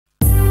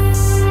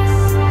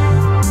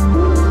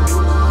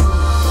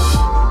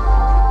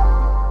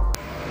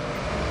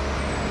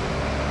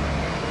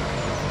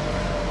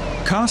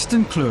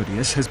Carsten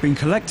Claudius has been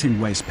collecting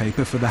waste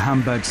paper for the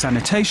Hamburg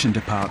sanitation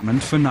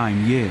department for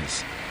 9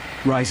 years.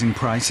 Rising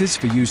prices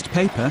for used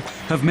paper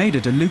have made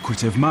it a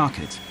lucrative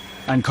market,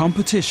 and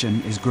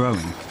competition is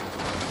growing.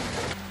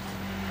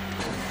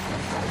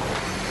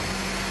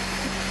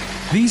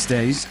 These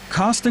days,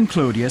 Carsten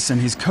Claudius and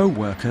his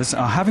co-workers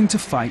are having to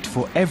fight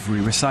for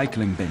every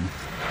recycling bin.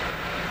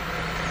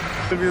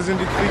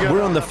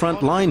 We're on the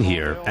front line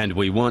here, and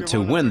we want to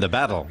win the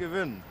battle.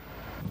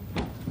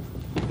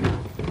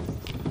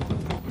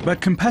 But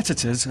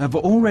competitors have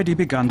already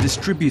begun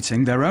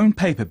distributing their own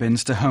paper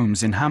bins to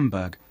homes in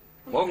Hamburg.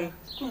 Morgen.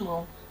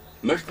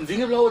 Möchten Sie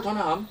eine blaue Tonne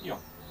haben?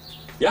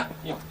 Ja?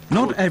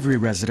 Not every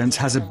resident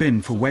has a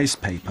bin for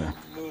waste paper,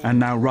 and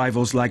now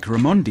rivals like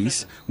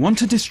Remondis want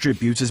to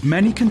distribute as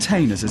many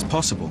containers as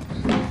possible.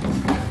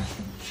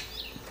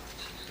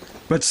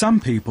 But some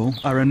people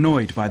are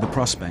annoyed by the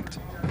prospect.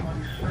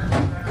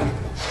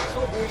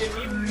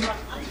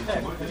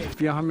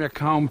 We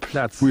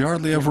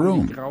hardly have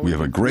room. We have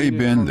a grey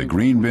bin, the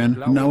green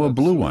bin, and now a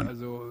blue one.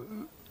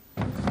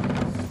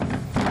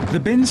 The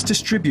bins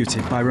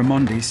distributed by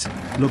Remondis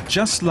look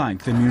just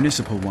like the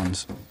municipal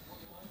ones.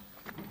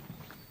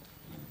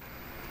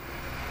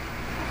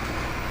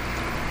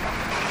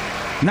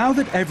 Now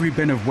that every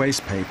bin of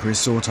waste paper is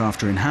sought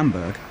after in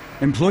Hamburg,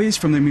 employees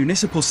from the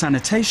municipal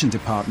sanitation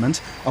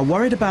department are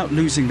worried about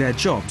losing their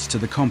jobs to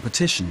the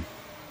competition.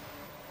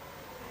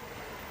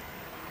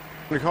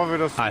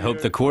 I hope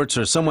the courts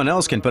or someone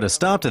else can put a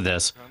stop to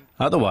this.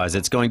 Otherwise,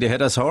 it's going to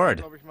hit us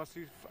hard.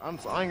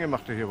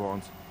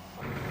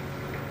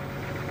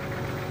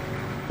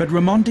 But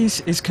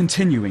Remondis is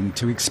continuing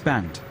to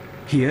expand.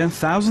 Here,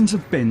 thousands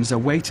of bins are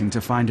waiting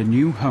to find a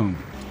new home.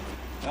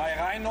 3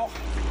 rein noch,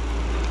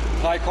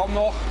 3 kommen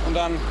noch, und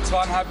dann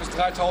 2.500 bis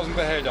 3.000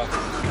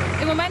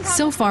 Behälter.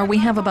 So far, we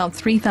have about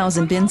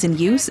 3,000 bins in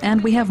use,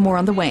 and we have more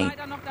on the way.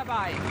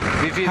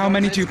 How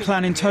many do you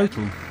plan in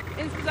total?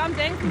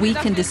 We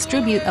can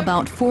distribute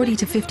about 40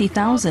 to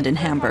 50,000 in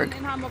Hamburg.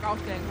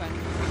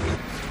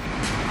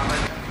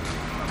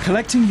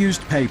 Collecting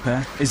used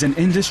paper is an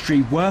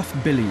industry worth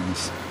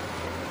billions.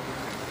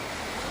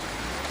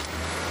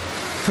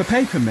 For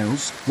paper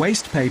mills,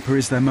 waste paper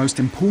is their most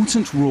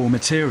important raw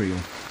material,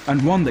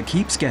 and one that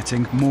keeps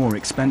getting more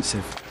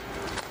expensive.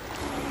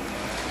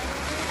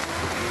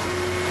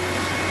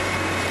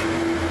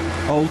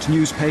 Old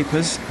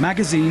newspapers,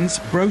 magazines,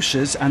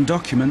 brochures and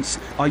documents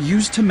are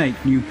used to make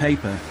new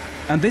paper,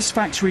 and this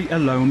factory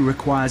alone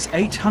requires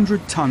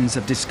 800 tons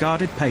of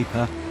discarded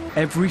paper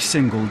every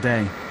single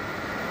day.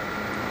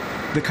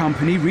 The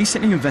company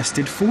recently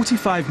invested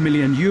 45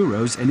 million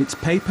euros in its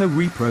paper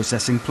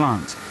reprocessing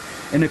plant.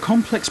 In a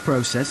complex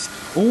process,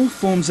 all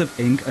forms of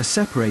ink are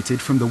separated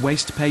from the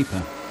waste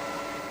paper.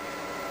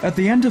 At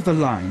the end of the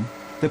line,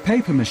 the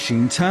paper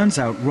machine turns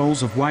out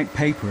rolls of white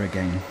paper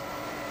again.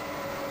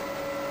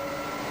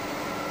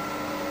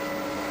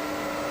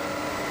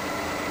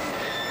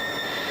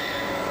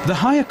 The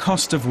higher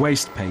cost of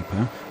waste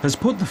paper has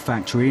put the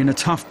factory in a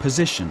tough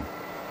position.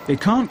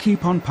 It can't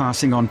keep on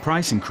passing on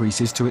price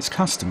increases to its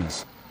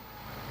customers.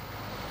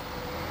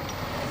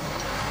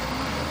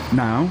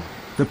 Now,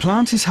 the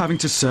plant is having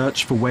to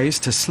search for ways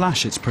to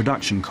slash its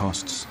production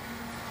costs.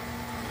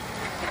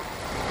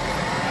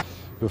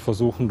 We're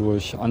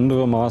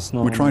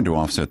trying to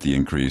offset the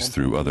increase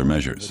through other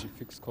measures,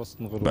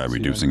 by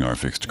reducing our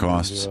fixed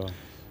costs,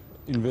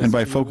 and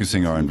by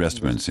focusing our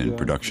investments in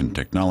production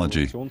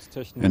technology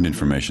and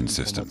information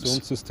systems.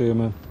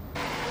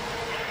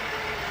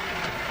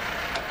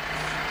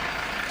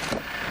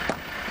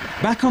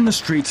 Back on the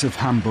streets of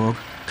Hamburg,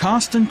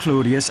 Carsten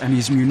Claudius and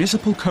his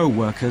municipal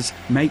co-workers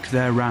make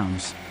their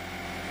rounds.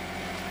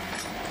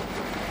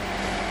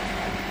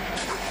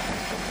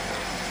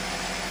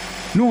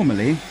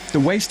 Normally, the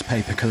waste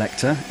paper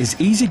collector is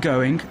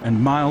easygoing and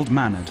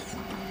mild-mannered.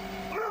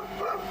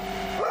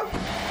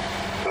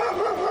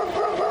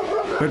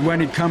 But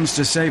when it comes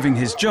to saving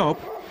his job,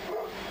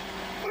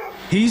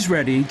 he's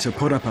ready to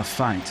put up a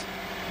fight.